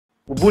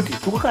buti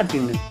tu kan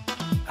tin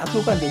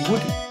aku kan tin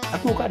buti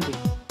aku kan tin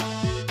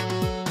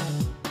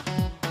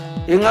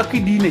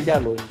engaki dine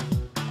jalo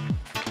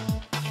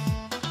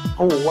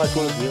awu wa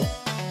to dio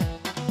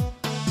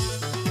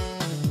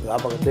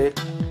apa kate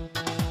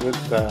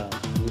weka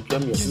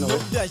jam ya no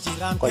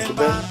ko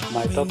tibe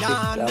my topic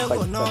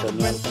apa kata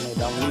ni kan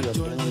down ni ya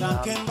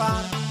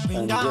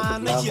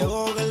dan dia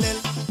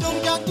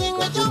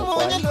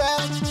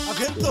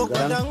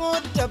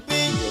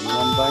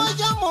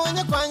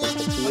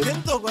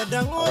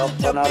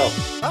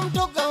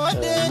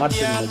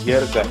Martin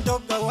Jerka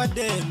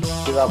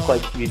kita kau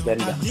ikut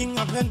benda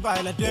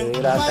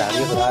era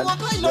dari beran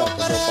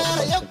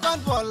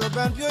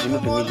ini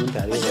dulu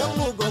dari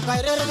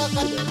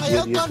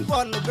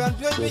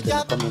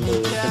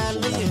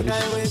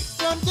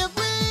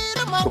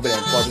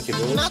kemudian kau itu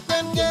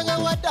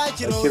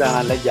kira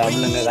hanya jam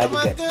dengan lagi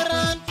ke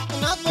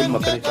film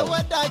kerja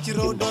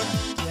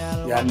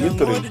yang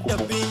itu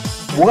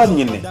bukan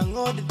ini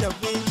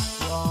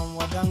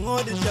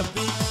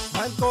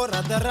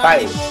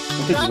Pai,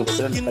 itu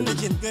juga betul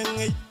kali.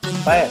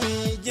 Pai,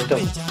 itu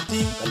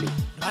kali.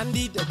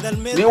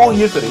 Ni orang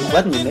itu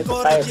buat ni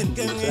pai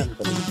betul kali.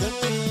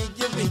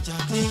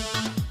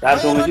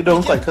 Langsung itu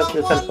dong kau cakap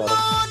sel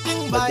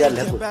bagian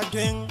lepas.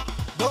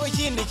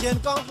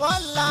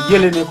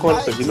 Jadi ni kau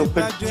kerja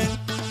numpuk.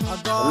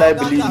 Allah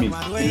believe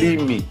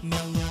me.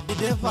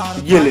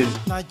 Jadi,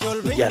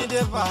 bijal.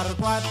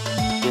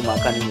 Dia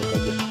makan ini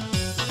kerja.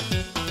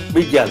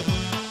 Bijal,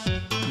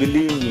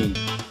 believe me.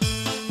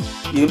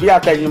 Ini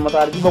biar kayak ni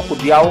mata lagi baku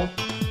diau,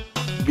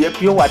 biar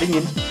piau ada ni,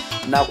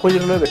 nak kau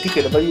jangan lupa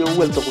tiket apa yang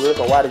uang tu kau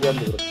kawar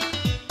jangan dulu,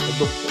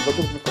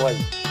 betul kawar.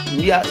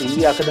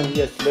 Ini kadang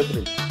dia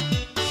celebrate.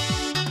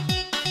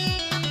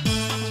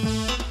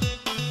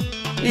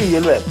 Ini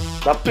lupa,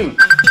 tapi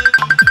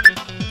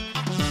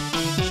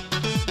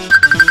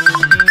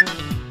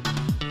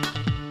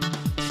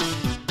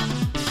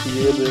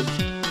ini lupa.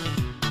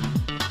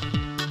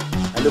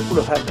 Ada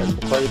puluh hal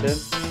bukan dan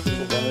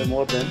bukan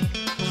more dan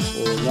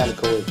nyal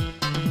kawai.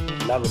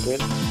 Lama betul,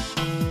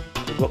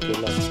 gok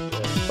kelam,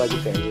 pagi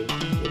kaya,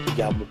 itu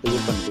jam itu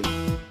penting.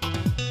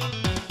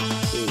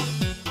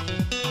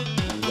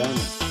 Jangan,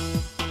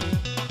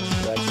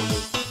 baca tu,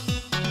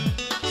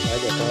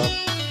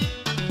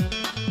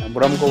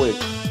 beram kawai,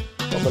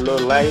 kalau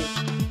lain,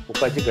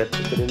 bukan juga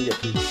terus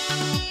jadi.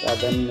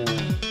 Dan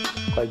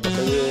kau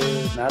jadi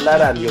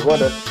nalaran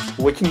juga ada,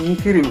 wajib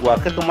nyikirin gua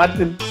ke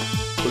kemarin,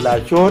 pula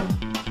short,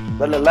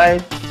 bala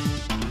lain.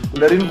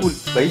 Kularin kul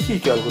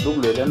baisi kyal ko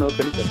dum le no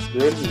kan kan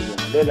duel ni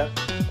lela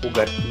ku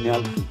gat nyal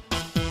tu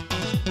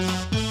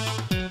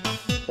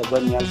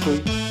saban nyal tu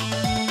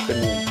kan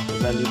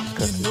dan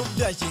diskus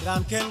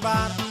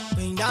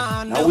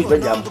na wi ba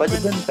jam pa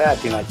ben ka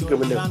tinga ci ke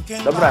bele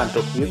dabran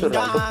to itu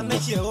ran to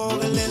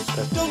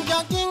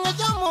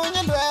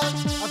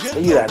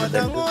ni ran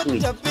dan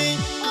ni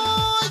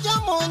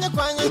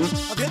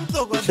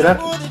israk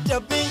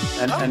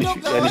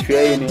and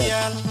shuai ni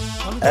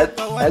at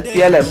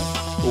PLM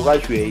uga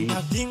shuai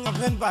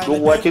do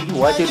watch it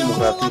mugrati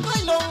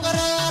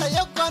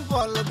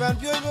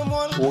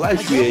uga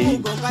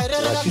shuai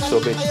watch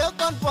sobe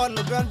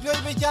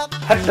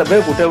hatta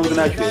bai ku ta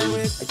wuna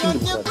shuai a cikin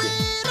mugrati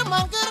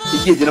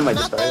ije jina mai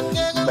ta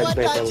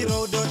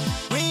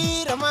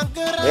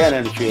yana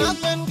ni shuai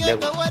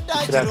lego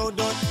israk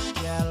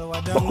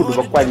baku du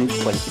bakwani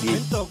kwani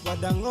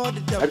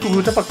aku lu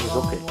tapak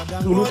oke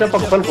lu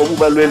tapak fal ko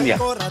ba luen ya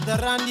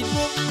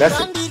das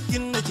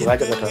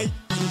baca kata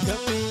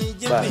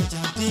ba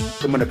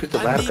teman kita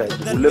bahar kai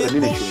bulle ga ni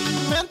ne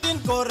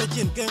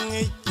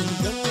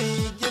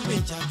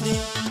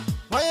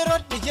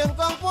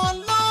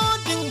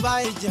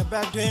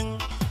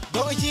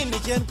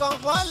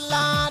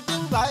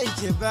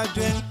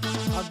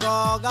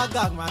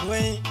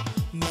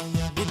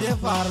shi de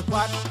far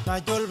kwat ta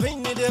jol vin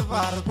ni de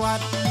far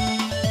kwat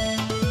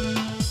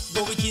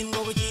bogichin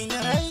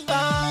rai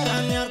ba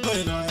ran yar ko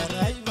no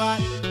rai ba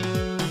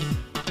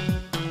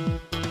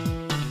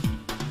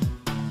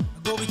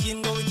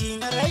bogichin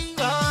rai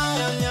ba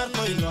ran yar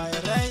ko no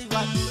rai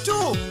ba tu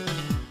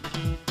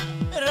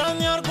ran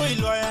yar ko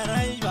no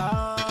rai ba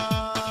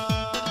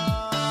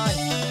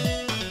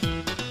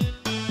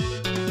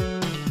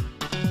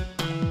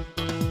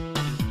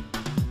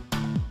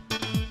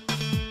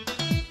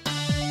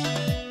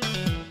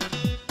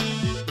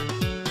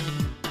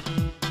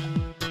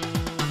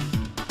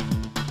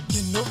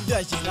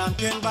Ran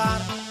ken bar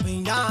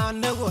pinda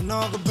ne go no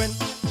go ben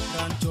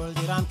ran chol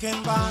di ran ken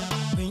bar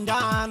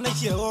pinda ne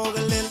che o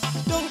gelen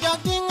tung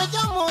jak ting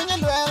ja mo nya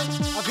lwel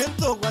aken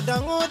to gwa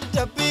dango di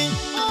tapi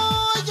o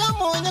ja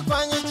mo nya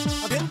kwani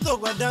aken to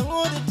gwa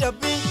dango di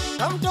tapi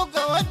kam to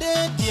ga wade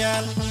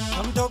dial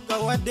kam to ga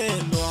wade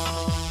lo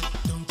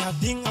tung jak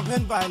ting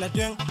aken bai la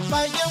twen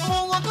bai ja mo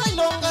go kai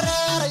long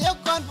gare ya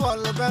kan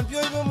pol ben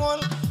pyo mo mol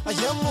a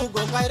ja mo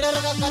go kai re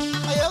ga kan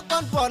ya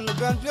kan pol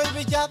ben pyo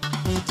bi chat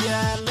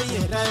dial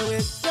ye rai we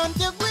don't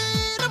you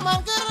queer man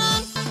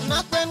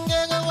nakwen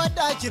ga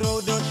wada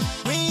chirodot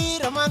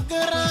wir man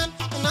keran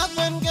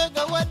nakwen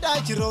ga wada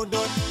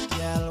chirodot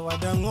yal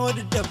wada ngod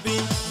dabi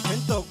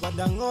bentok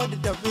wada ngod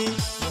dabi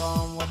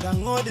wam wada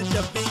ngod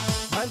dabi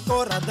man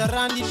ko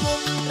radarandi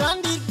bom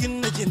randi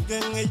ginna jin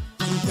kangai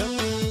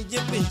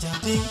jebe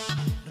chati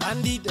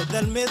randi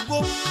dadal medbo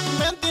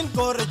mentin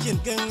ko rajin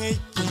kangai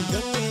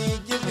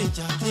jebe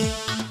chati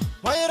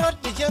mai rot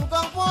chen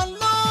kong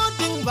polo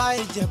ding bai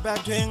je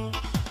batwing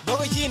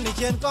Boga chin ni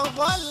chen kong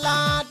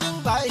bola ding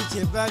bai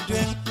che ba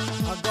dwen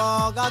ago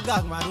ga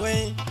gag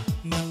marwe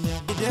nang ne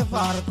de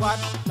far kwat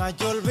na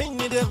chol ving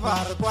ni de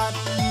far kwat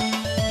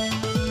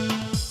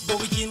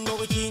Boga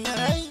chin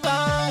rai ba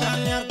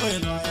ran yar ko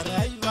no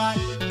rai ba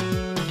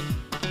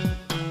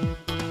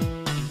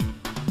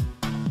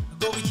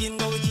Boga chin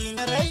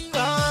rai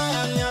ba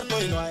ran yar ko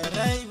no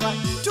rai ba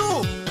tu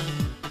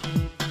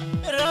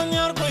ran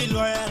yar ko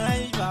no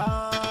rai ba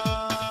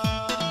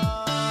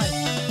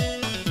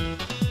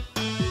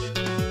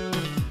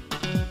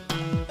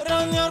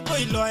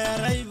Lawyer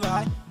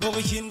Raiva,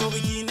 Bogachin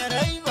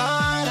Raiva,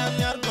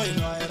 Ramyar Boy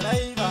Lawyer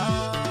Raiva.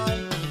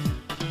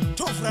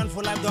 Two friends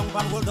for life, don't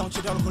bang, don't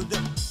you don't hold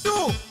them.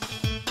 Two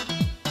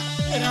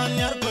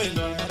Ramyar Boy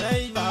Lawyer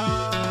Raiva,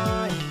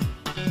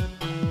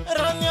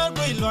 Ramyar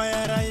Boy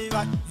Lawyer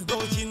Raiva,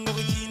 Bogachin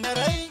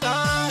Raiva,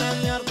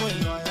 Ramyar Boy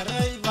Lawyer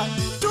Raiva.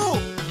 Two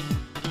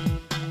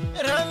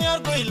Ramyar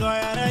Boy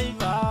Lawyer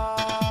Raiva.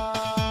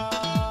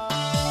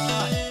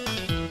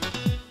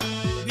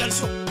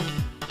 Bielso.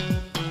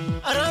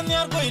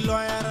 Ramyar boy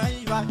lawyer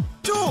aiba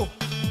tu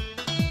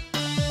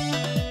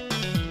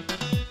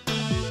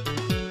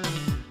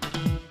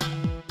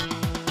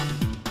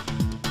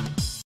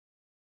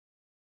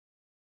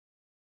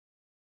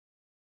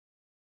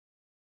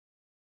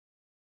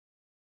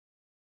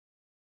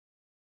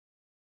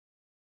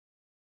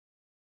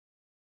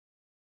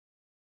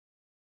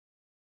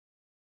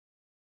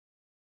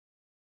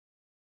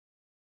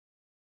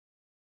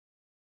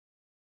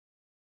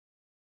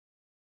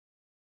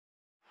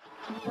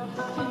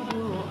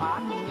تفصل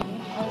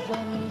عني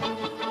حزني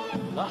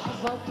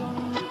لحظة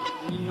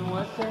من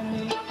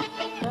وثني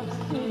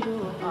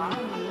تفصل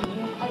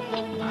عني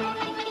حزني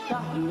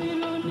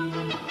تحملني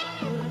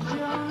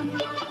ترجعني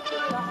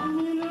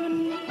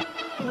تحملني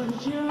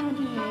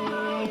ترجعني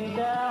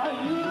إلى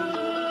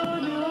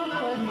عيون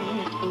وطني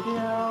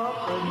يا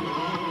وطني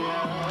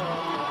يا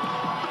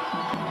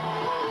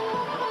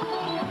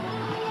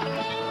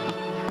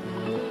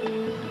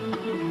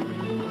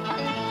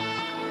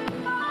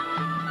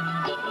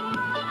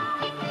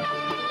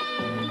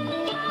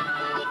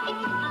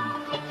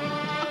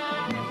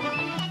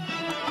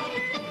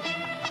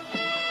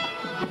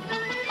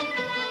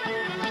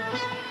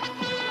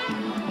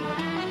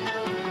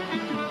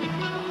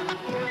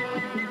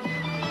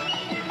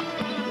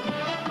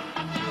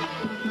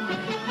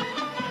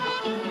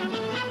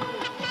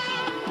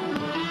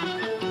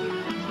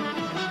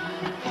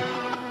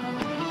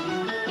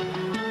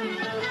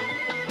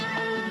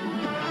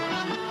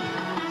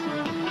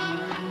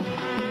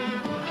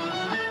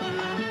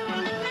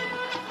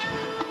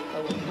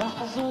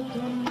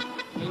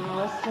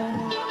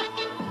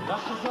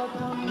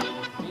لحظة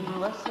من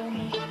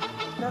وثني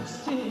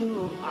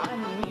تفصل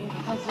عني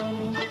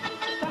حزني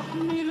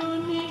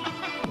تحملني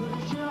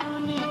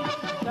ترجعني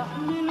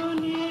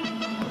تحملني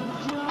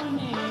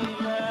ترجعني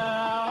إلى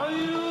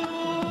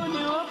عيون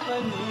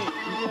وطني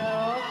يا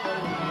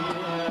وطني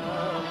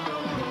يا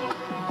وطني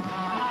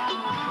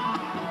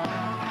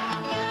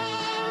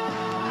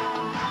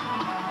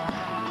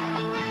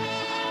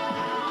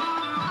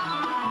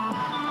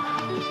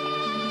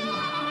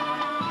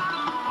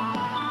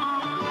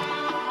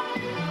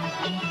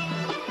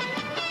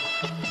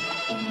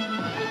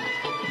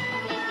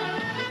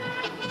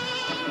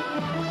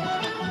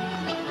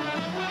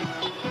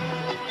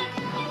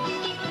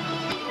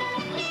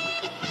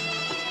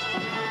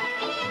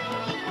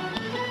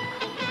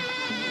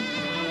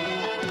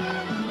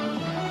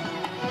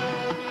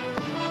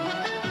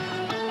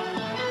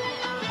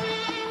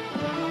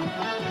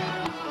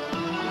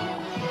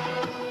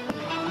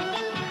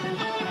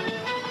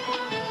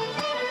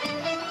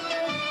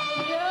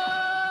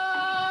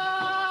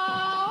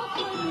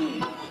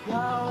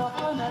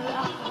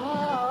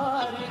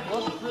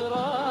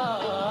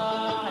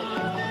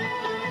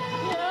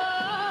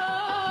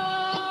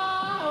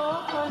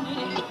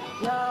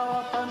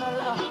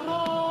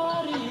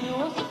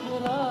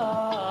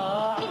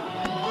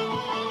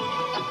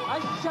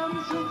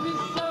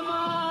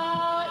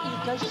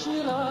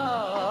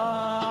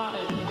كالشراع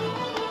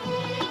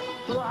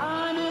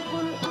تعانق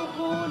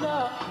الحقول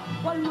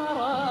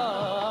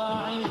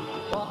والمراعي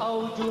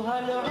وأوجه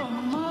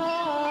العمال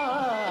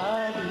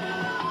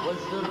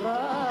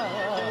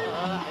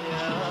والزراع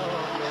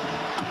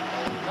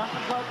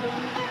لحظة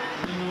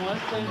من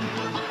وثني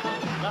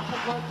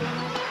لحظة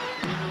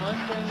من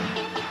وثني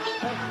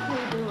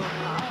تفقد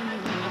عني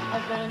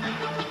حزني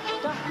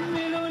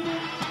تحملني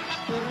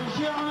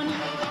ترجعني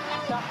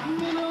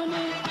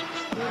تحملني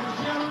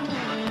ترجعني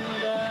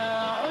إلى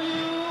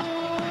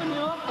عيون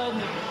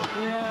وطني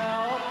يا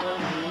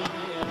وطني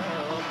يا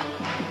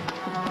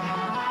وطني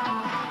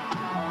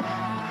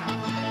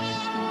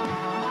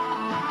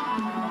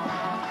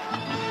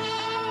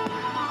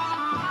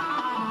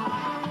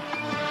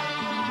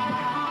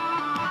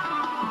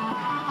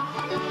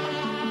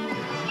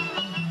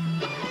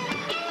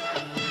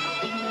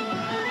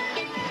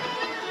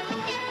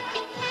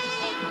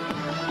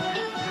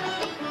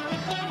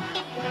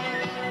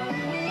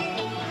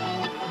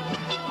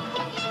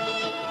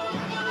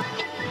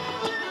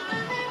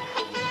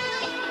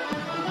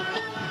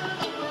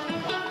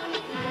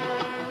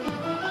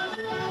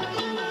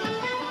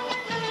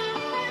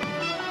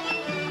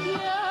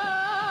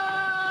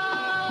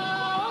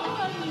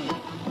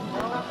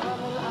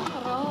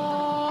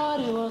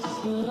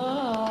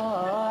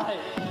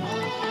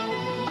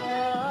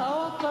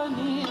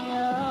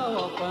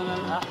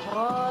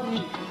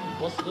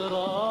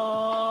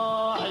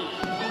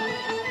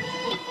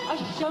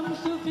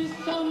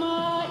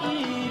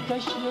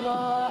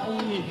كالشراع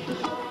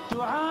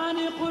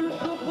تعانق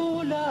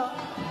الحقول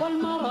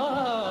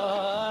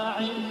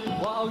والمراعي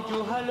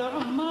وأوجه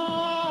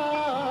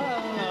العمال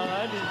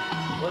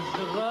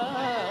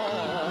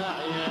والزراع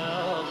يا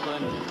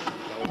وطني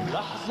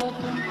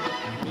لحظة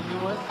من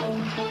وثن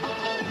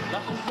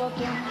لحظة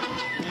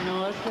من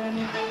وثن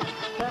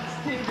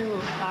تغسل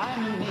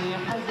عني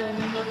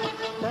حزني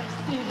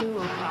تغسل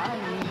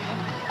عني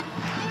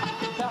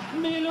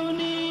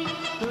تحملني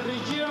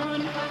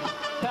ترجعني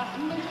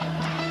تحمل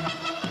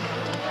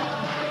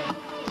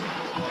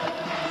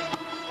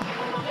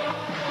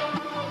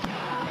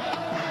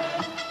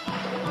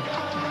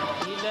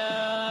إلى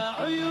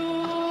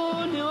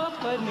عيون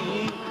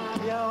وطني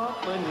يا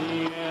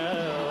وطني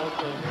يا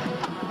وطني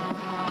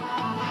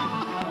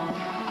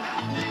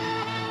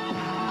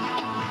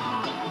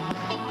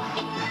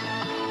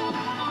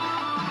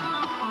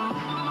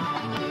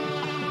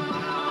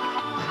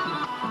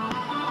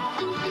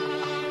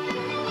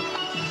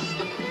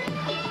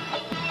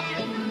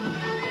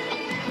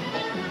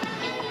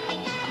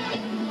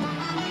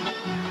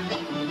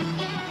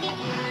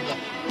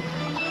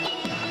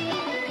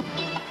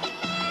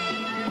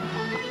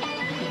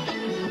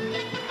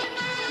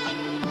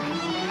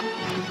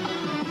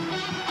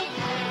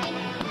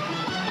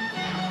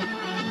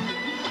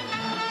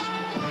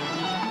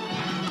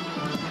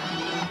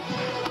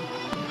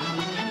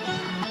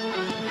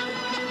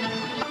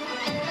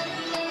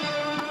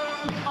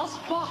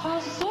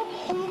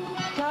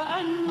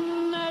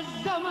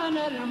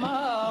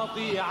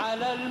الماضي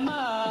على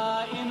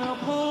الماء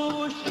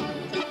نقوش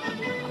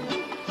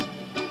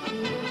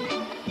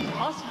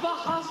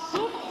أصبح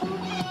الصبح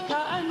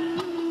كأن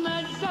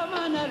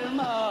الزمن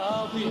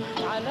الماضي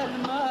على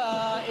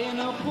الماء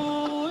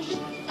نقوش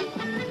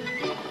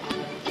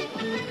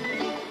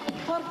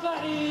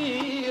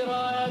فارفعي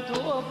راية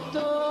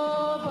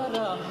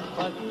أكتوبر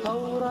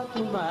فالثورة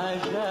ما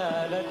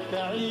زالت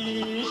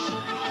تعيش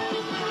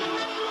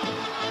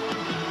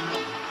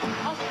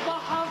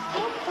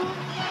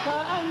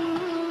كأن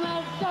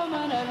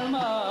الزمن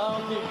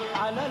الماضي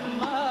على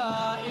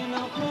الماء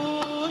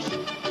نقوش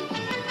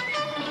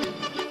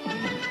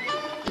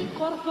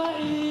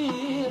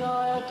وارفعي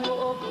راية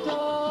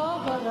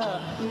أكتوبر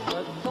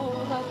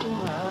والثورة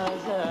ما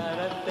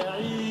زالت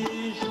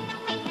تعيش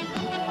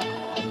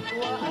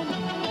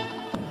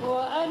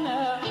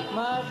وأنا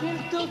ما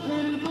زلت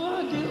في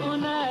البعد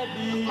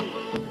أنادي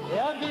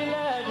يا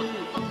بلادي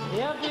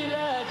يا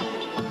بلادي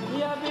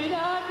يا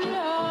بلادي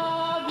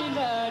يا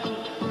بلادي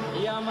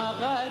يا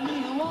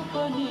مغاني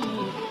وطني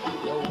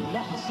لو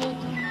لحظة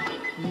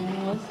من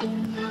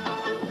وثن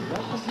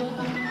لحظة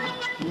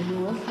من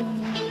وثن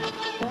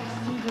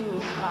تغسل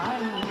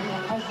عني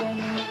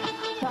حزني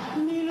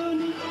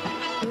تحملني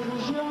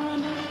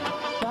ترجعني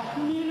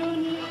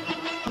تحملني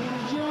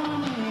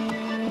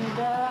ترجعني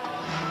لا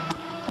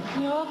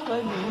يا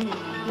وطني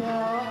يا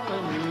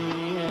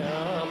وطني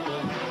يا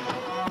وطني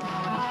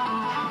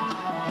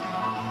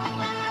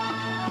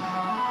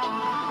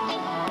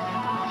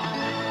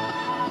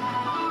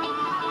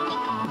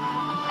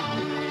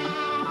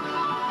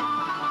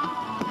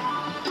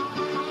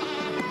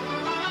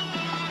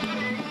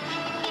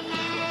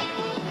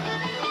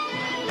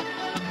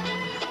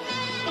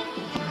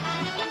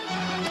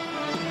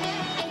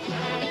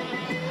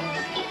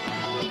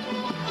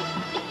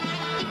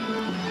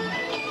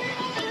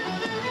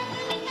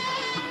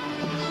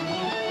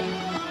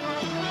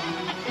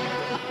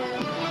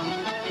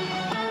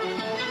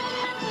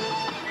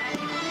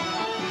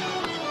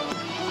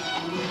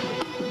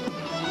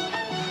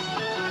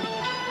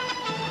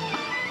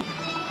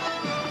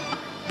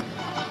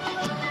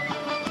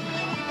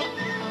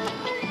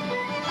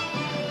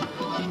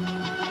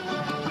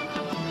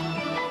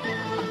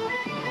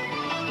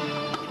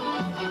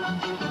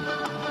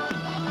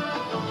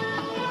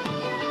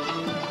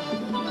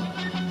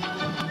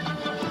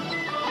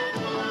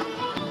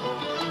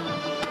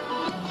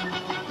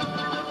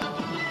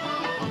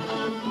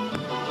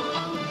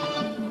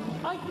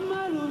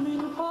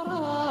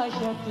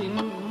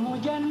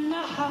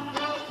مجنحة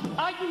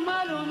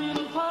أجمل من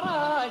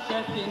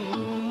فراشة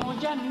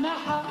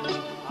مجنحة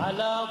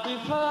على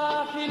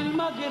ضفاف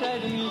المجرى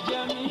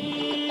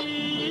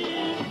الجميل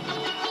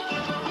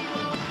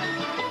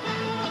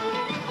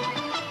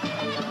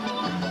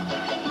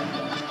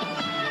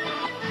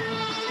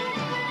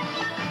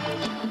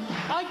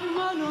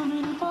أجمل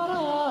من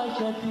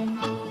فراشة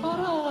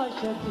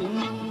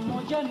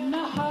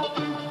مجنحة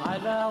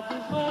على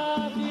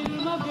ضفاف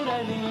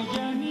المجرى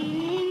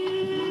الجميل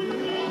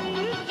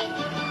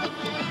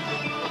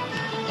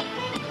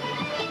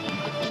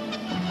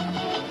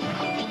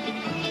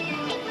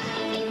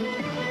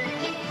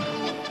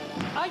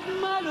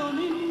أجمل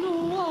من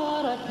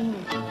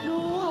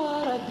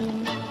نوارة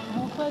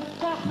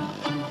مفتحة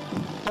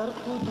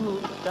ترقد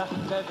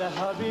تحت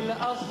ذهب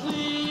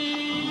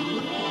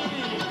الأصيل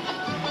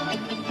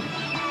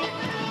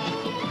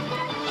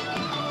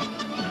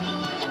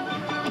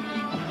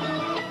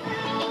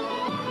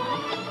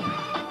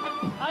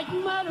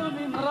أجمل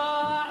من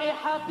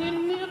رائحة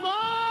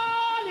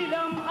النضال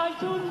لم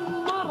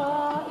أشم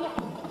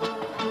رائحة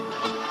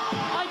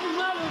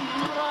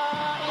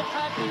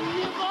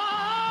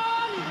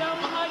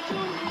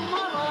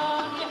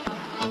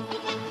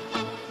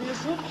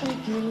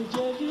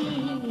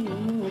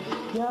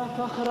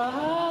فخر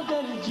هذا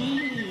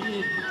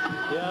الجيل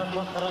يا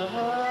فخر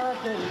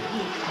هذا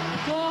الجيل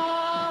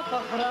يا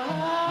فخر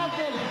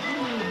هذا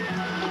الجيل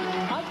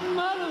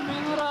أجمل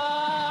من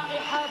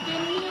رائحة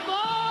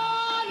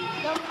النضال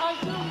لم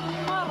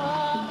أشم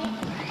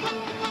رائحة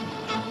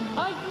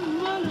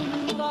أجمل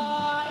من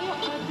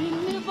رائحة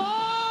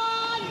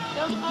النضال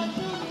لم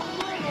أشم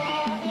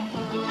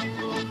رائحة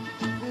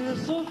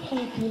في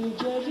صبحك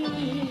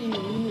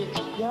الجليل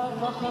يا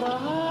فخر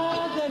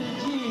هذا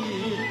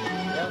الجيل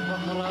يا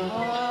فخر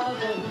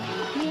هذا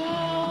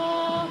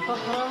يا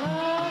فخر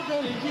هذا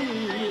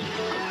الجيل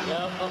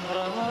يا فخر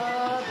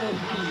هذا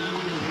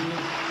الجيل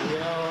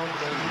يا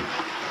وطن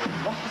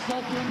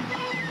لحظة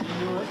من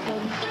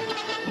وطن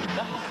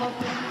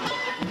لحظة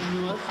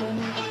من وطن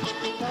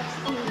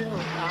تفصل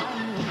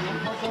عني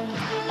حزن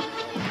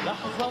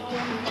لحظة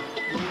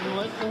من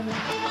وطن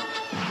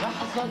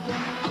لحظة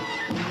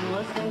من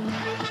وطن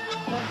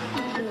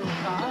تفصل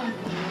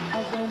عني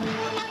حزن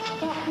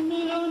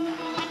تحمل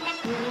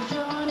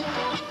ترجعني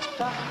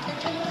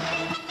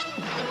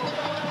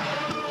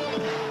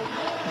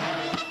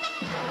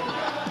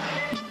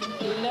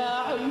إلى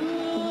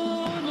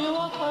عيون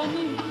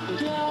وطني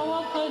يا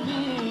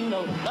وطني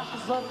لو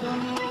لحظة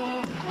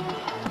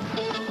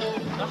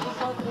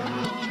لحظة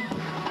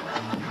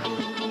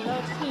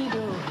تفصل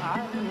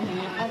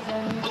عني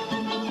حزني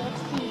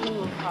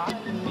تفصل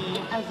عني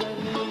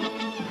حزني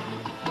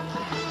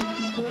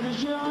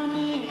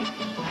ترجعني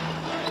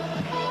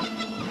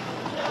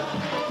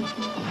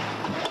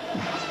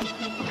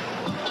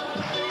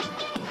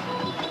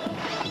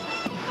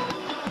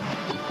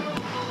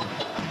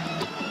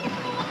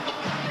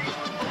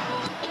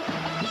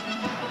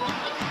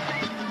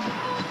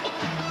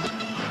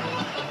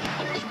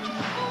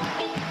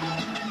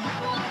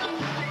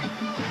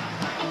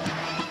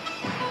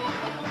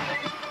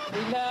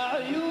إلى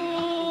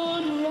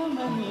عيون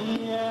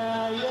يمني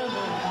يا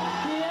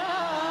يمن يا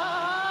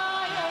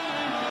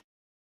يمن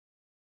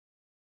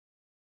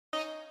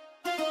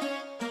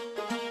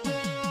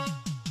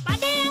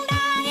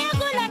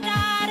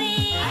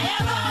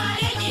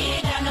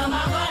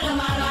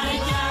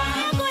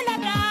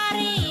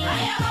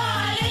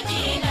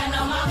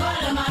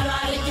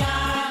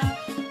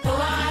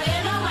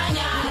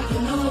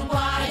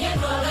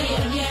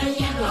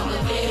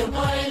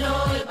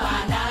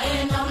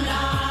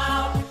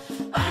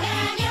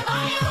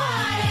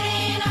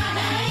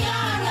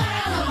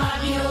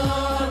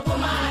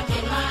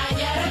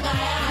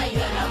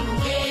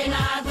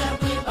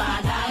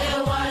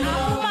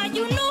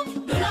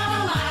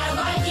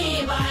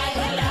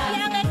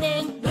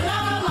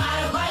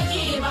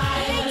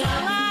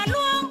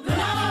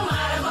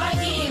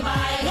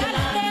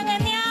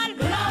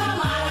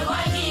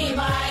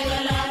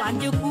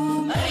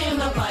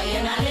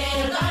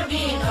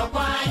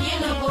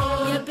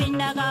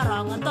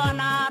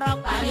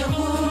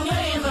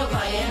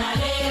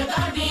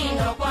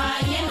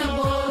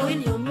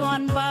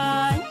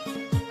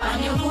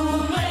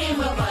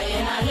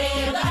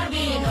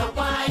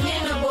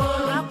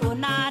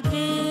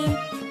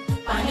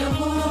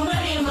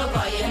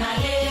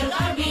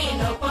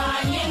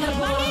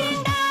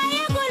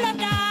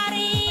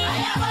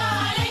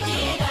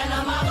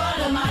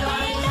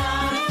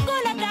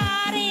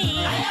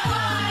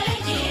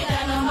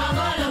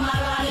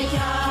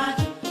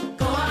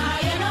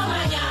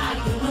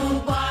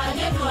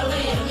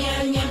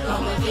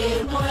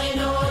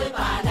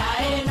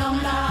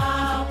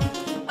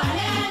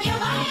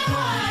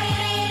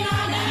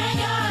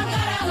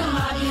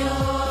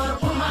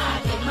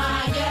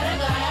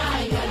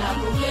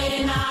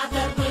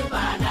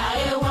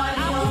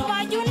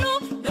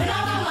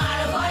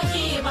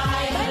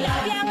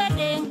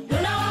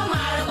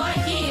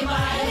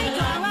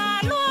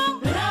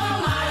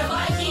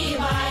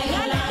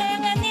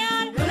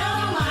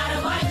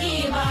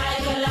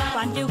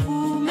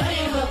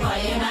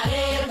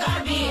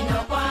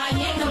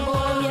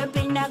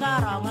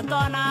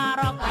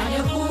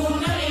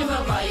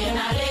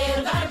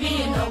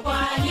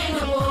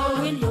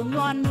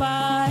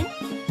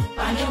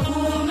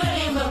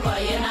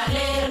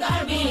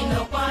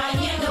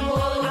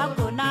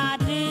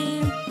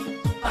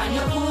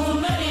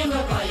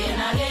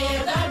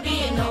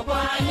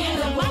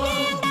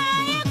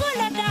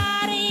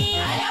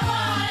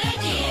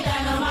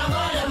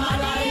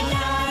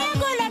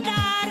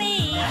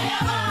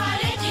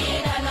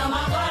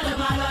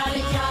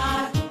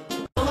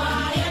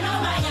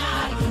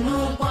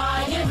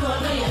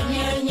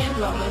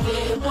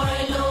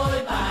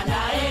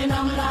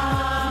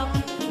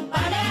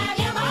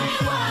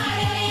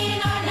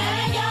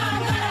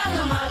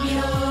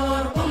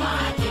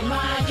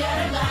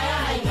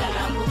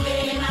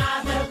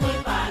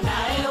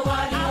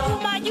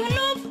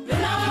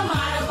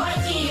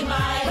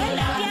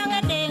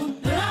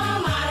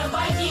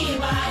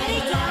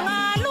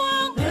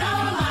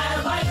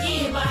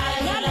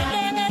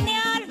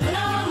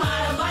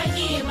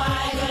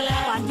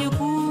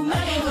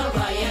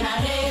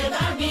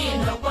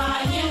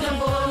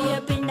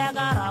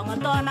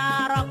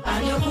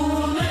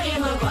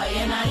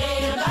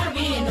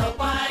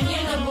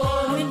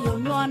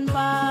William Yuan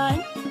Ba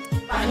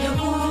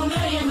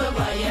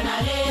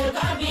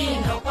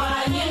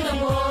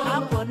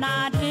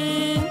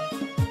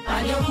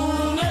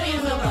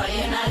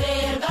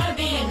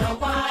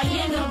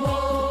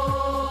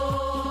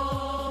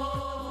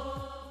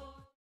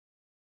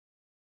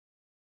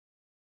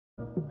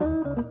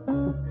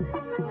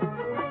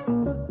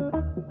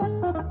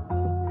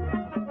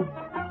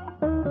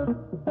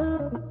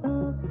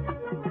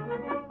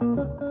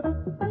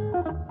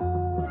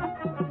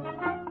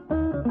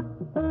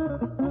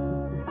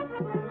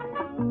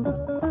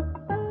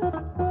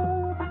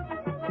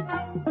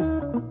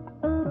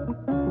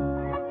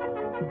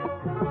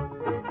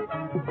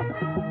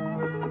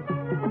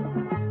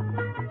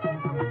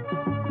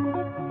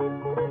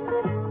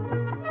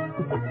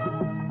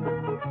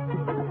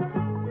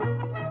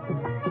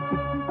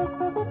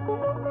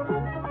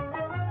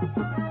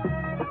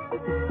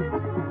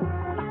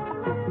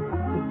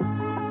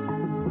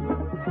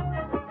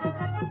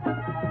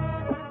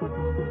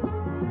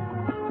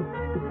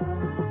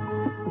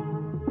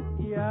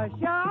يا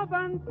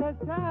شعبا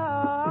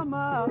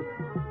تسامى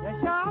يا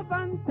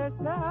شعبا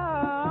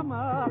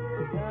تسامى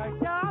يا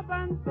شعبا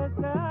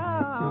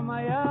تسامى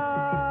يا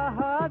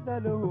هذا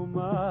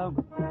الهمام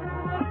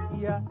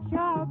يا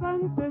شعبا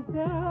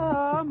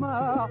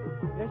تسامى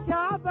يا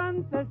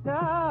شعبا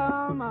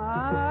تسامى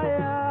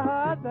يا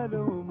هذا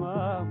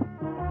الهمام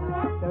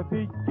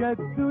تفج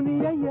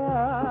الدنيا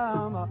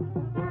ياما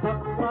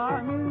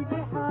وتطلع من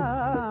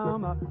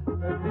زحامة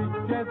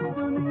تفج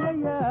الدنيا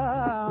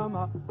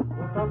ياما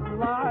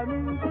وتطلع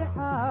من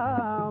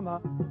زحامة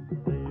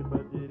زي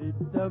بدر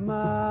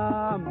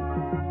التمام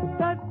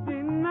سد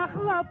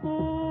النخلة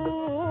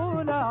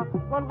طولة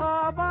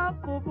والغابة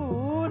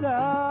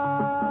طبولة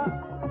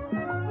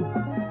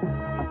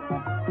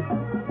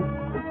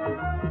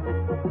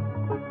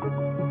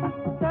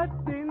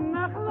سد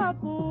النخلة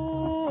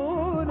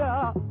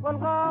طولة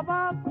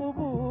والغابة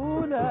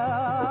طبولة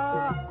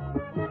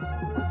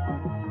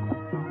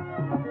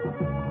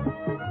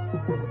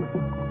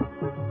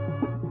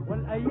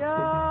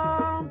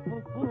والأيام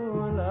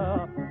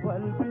فصولة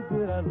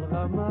والبدر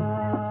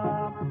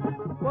الغمام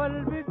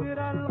والبدر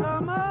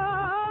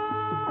الغمام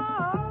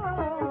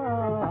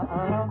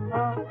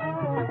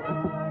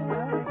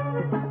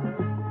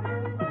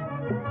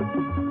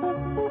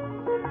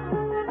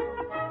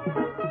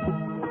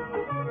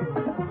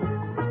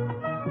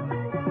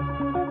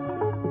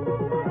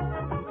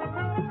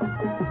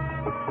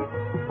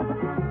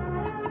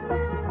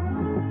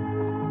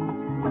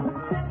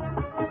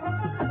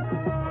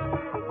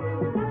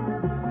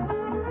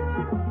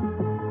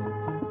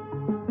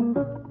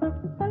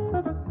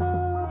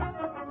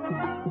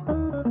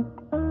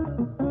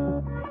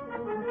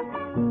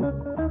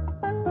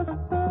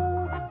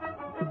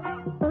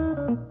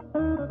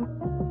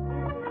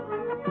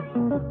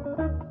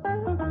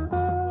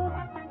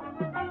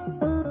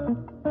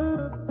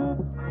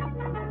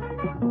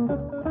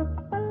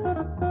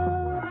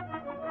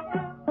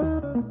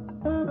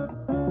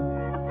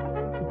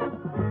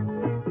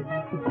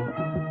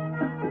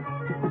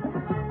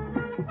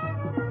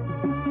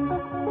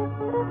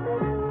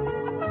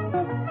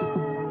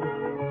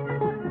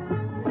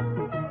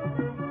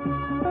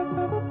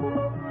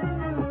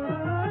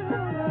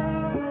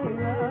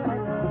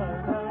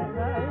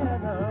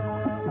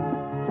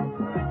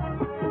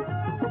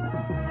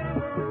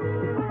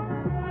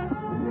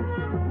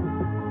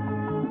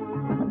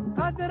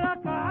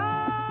قدرك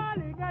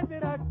عالي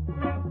قدرك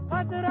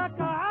قدرك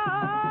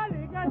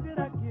عالي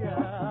قدرك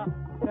يا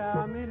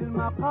سامي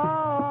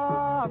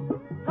المقام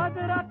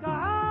قدرك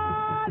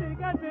عالي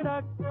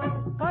قدرك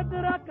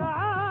قدرك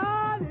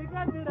عالي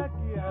قدرك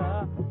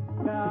يا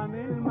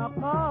سامي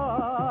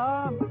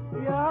المقام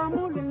يا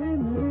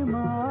ملهم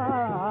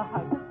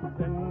رماحك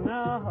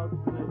سناها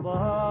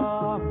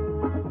الصبام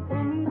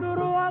انظر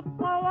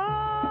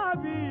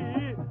والطوابي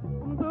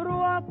انظر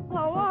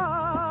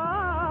والطوابي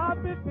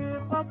في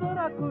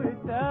صدرك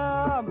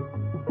وسام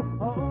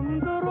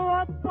انظر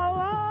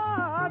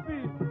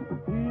والطوابي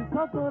في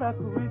صدرك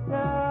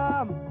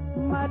وسام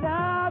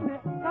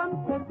ملامح كم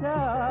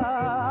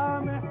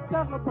تسامح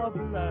تغضب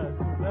لا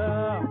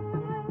تسام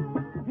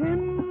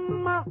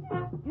همة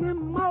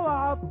همة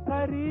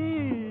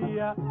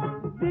وعبقرية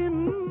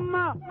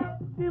ذمة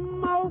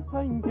ذمة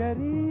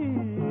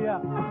وفنجرية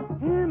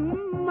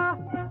همة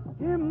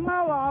همة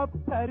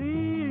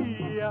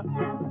وعبقرية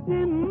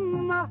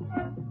ذمة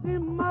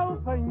ذمة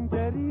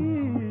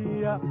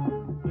وفنجرية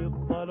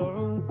ضد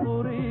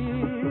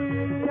العنصرية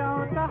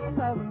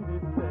وتحلم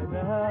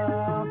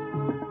بالسلام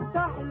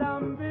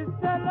تحلم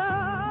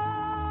بالسلام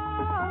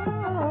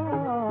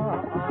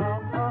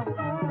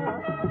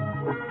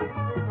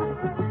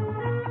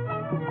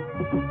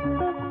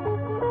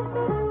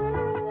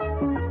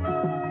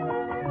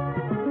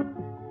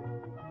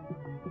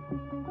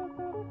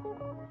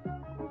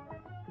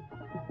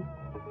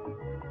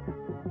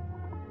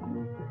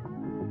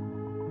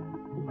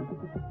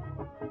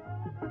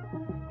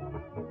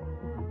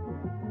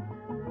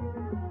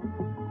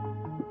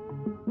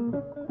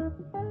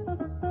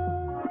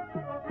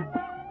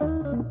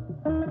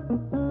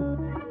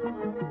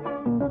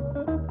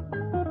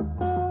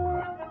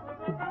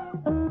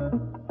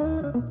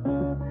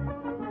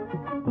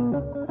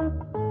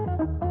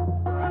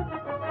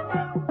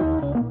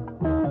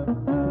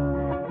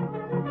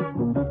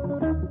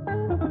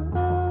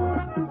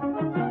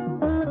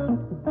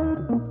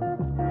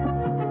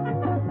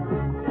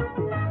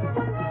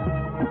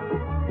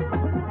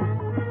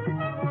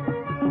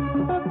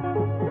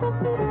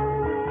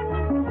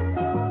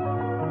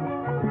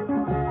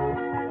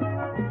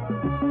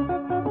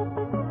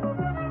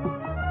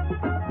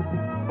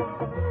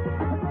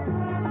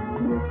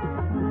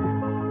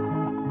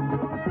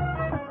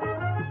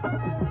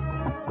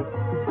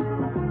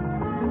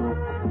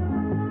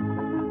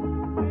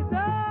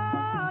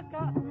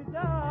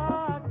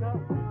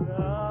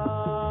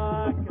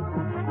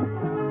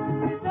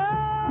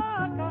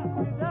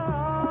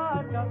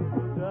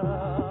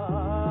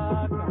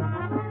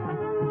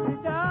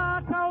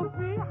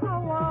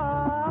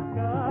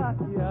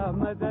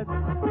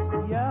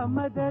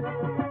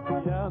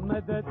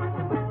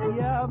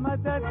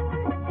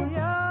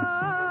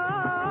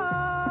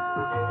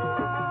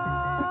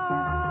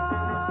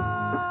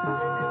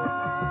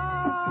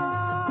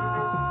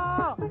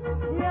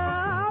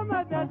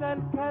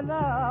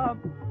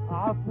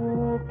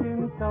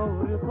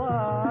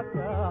ورضاك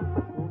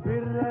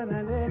وبرنا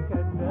لك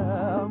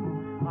الدم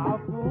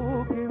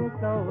عفوك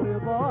انت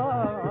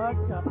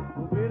ورضاك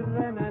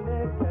وبرنا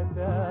لك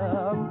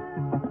الدم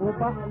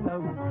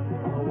وبحلم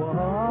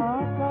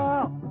بهواك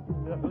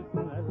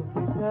لحسن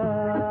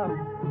الختام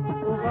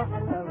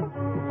وبحلم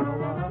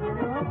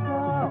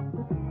بهواك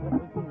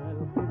لحسن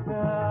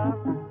الختام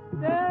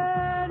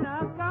دينا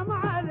كم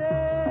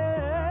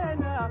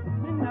علينا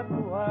منك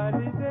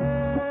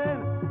والدين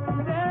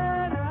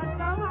دينا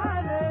كم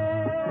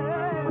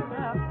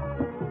علينا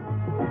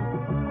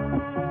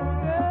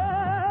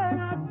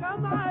دينا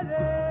كم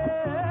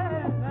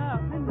علينا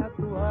منك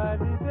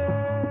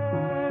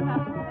والدين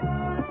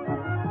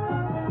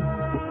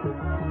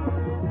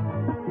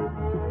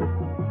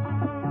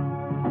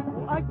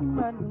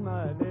وأجمل ما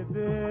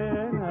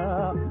لدينا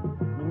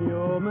من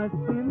يوم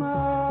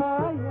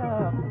السماية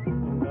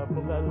من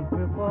قبل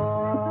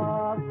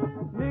الفطار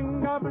من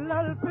قبل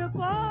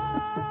الفطار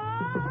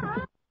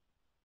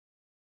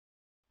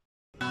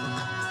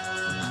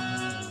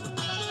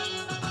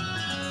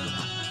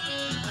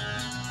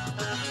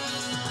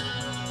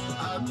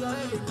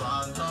أبيك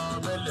أنت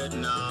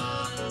بلدنا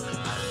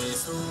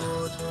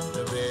عيسود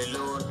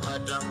ببيلون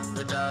قدم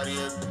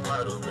بتاريخ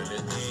مارو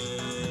بلدي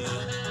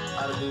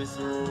أرضي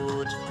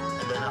سود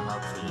عندنا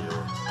حفيو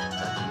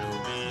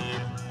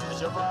الجنوبين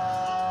شباب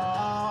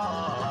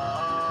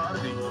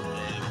أرضي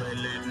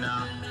بلدنا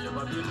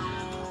شباب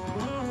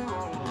جنوب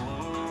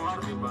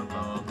أرضي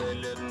بنتا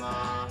بلدنا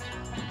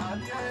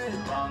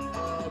أبيك أنت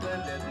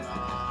بلدنا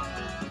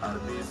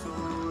أرضي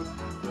سود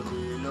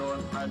ببيلون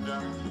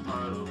قدم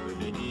مارو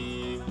بلدي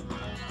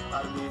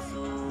أرضي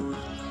سود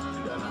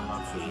عندنا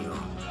حفيو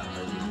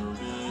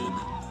الجنوبين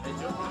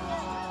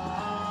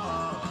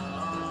شباب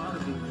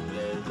أرضي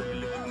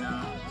بلدنا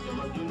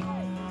شباب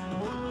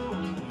جنوب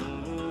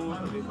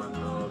أرضي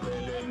بنتا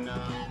بلدنا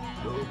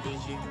لو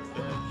بيجي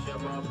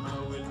شباب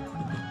أول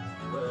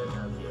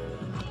ولا بيجي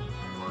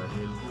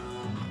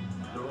وللكوم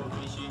لو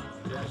بيجي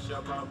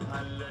شباب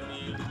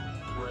هلني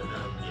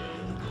ولا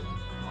بيجي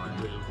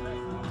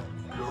وللكوم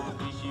لو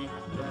بيجي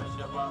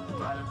شباب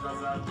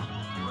الكزال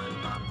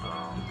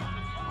والمقام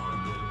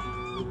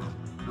وللكوم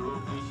لو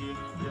بيجي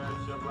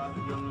شباب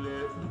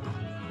يملي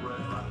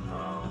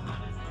والمقام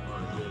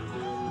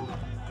وللكوم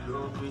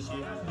لو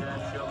بيجي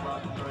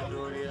شباب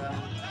بدوريا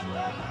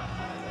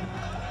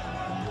وللكوم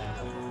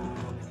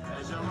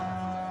شباب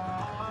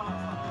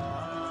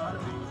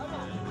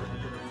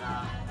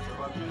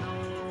شباب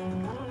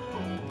ينوم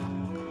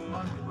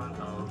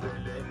بنتو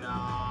بلنا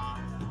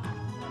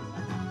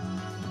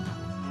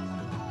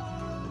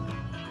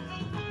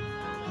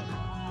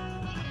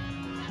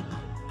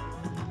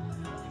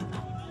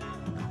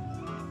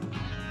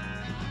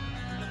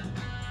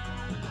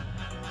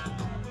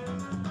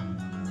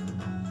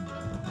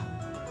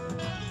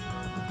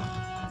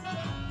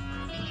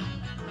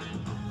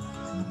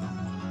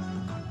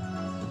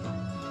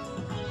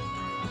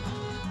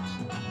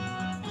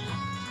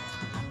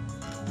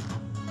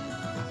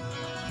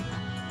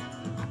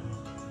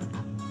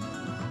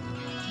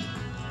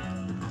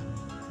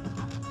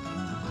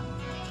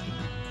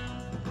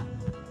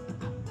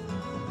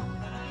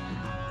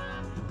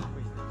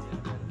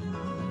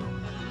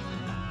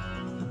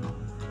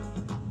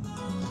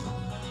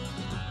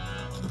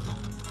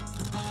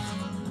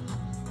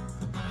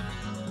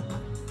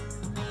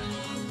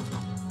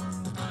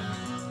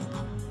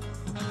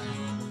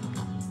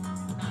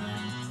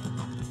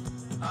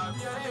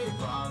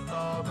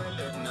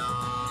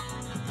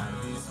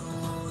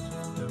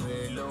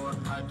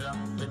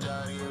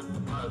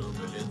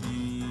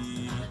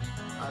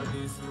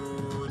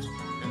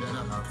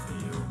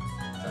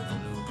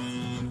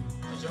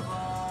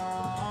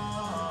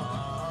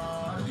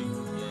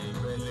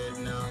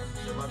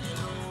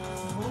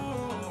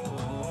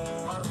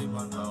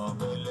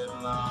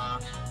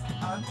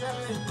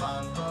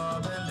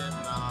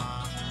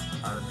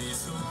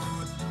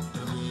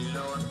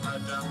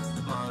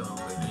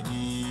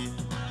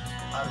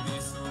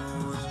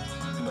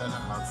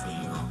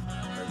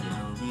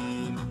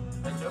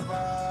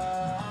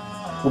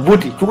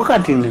Buti, cukup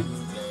kanting ni.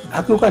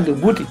 Aku kanting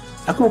buti,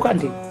 aku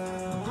kanting.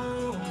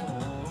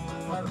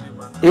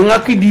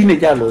 Engaki di ni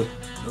jalo.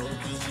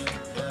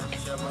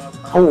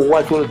 Aku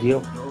wajul dia.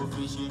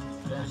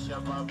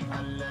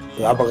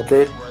 Ya apa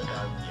kata?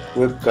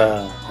 Wek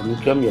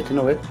amikam ya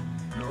tino wek.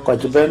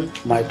 Kajiban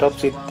my top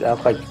seat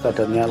aku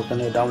kata nial kan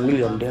down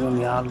million dia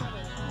nial.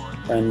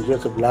 And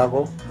just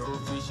blago.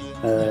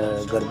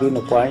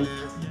 Garbina coin.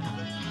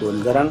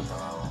 Tuan garang.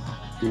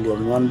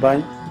 Million one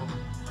bany.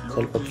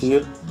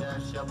 Selpakir.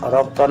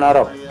 Arab tan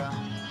Arab.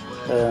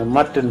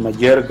 Martin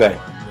Majergai.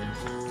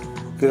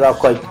 Kita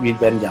kau ikut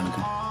band jam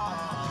tu.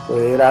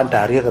 Iran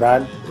tarik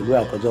ran, itu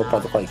apa jauh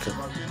pada kau ikut.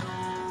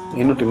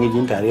 Ini tu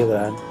ngijin tarik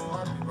ran.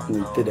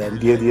 Itu dan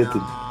dia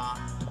tu.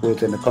 Kau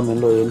tu nak komen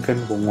lo, ini kan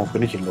kau ngok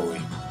ni cilo.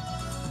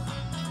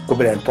 Kau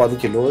berani pada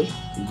cilo,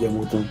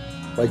 jam itu.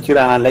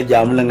 Baciran lah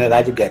jam lengan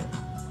aja get.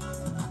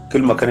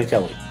 Kil makan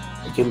cawe,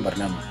 macam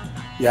bernama.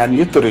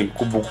 Yang itu ri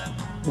kubu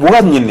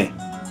bukan ni.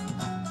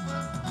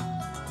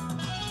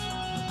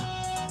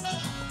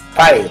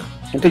 fire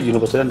into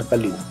Junuba Sudan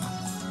Kaliu.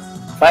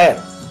 Fire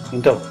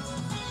into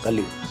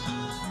Kaliu.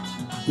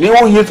 New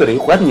year,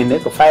 what you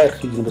make a fire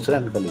to Junuba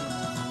Sudan Kaliu.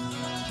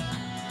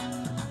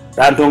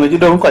 Rantung you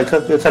don't quite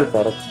cut yourself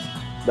for it,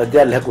 but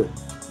they're liquid.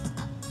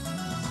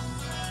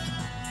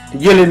 The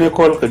yelling you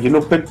call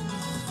Kajunupen.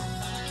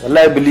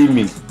 Allah believe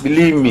me.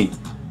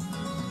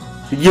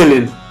 The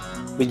yelling,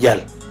 Bijal.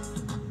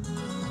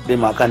 The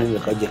Makani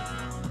Kajal.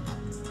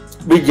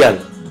 Bijal,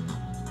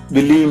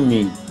 believe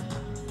me.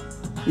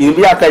 In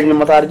the Akany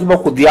Matarajiba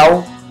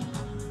Kudiao,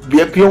 be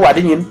a pure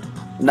wedding.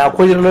 Now,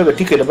 quite a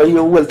ticket about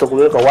you will to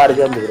work a water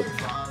jam.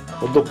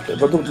 But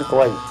don't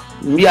Hawaii.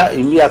 Mia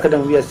in the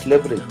academy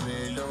slavery.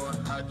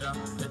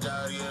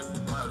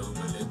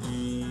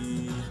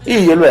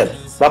 Well,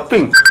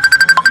 Bapping.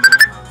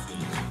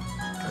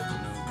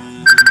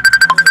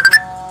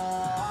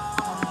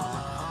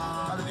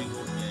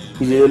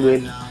 Well,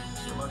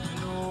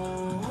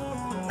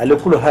 I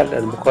look cool hard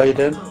and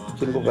Mokoitan,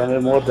 Chingo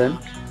more than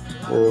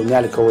or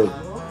Nyalikaway.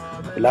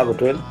 Lago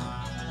 12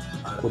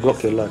 could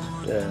walk a lot,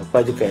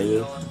 Pajaka,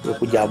 you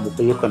could jab,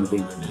 you can be.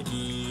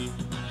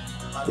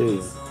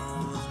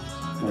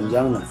 And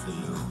young man,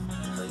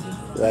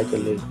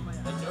 actually,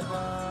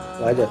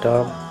 Raja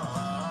Tom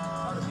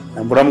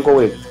and Bramko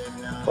way,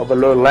 Papa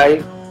Low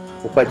Life,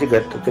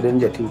 Upajigat,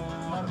 Kedenjati,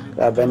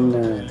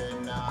 Kaban.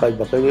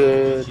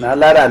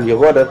 Nalara and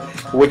your order,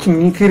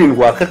 watching me killing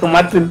Waka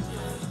Martin,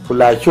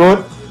 Pula short,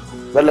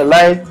 well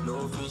alive,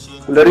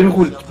 Ularin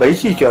Hul, by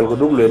Shichal,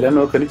 Godula,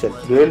 Leno Kanicha,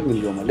 12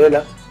 million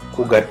Malela,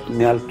 who got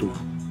Nial 2.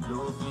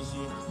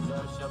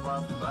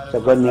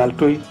 Saban Nial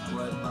 2,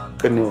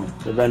 Canoe,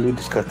 the value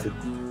discussed.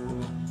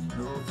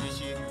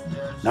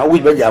 Now we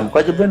Bajam,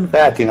 Kajaban,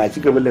 Kayaking, I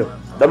think I will live.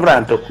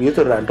 Damran took you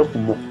to run to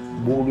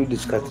Bulu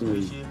discussing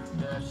with you.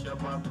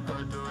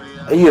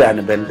 A year and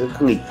a bend,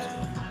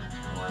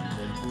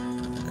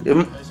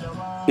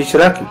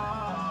 Ishraki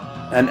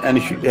and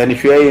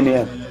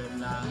Shuayin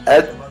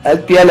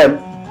at PLM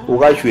who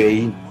got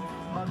Shuayin.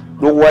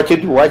 Look, watch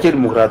it,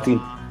 Muratin.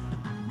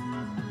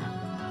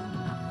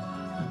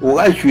 Who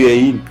got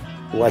Shuayin,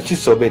 watch it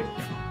so bad.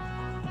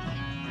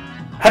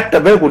 Hatta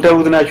Bell could tell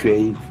with an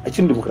Shuayin, I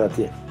think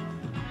Democratia.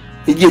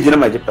 He gives you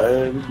much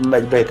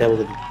better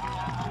with it.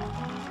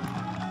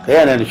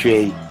 Kayan and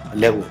Shuayin,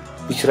 level,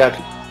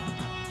 Ishraki.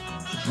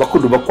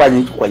 Bakudu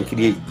Bakwani to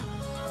Quanki.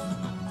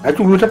 I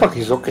took Lutapak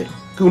is okay.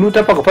 To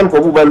Lutapak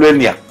Palco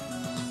Balwenia.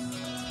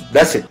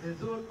 That's it.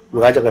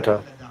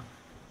 Wajagata.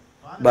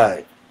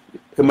 Bye.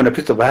 I'm on a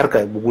piece of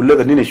Harka, who will look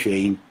at Nina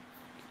Shuayin.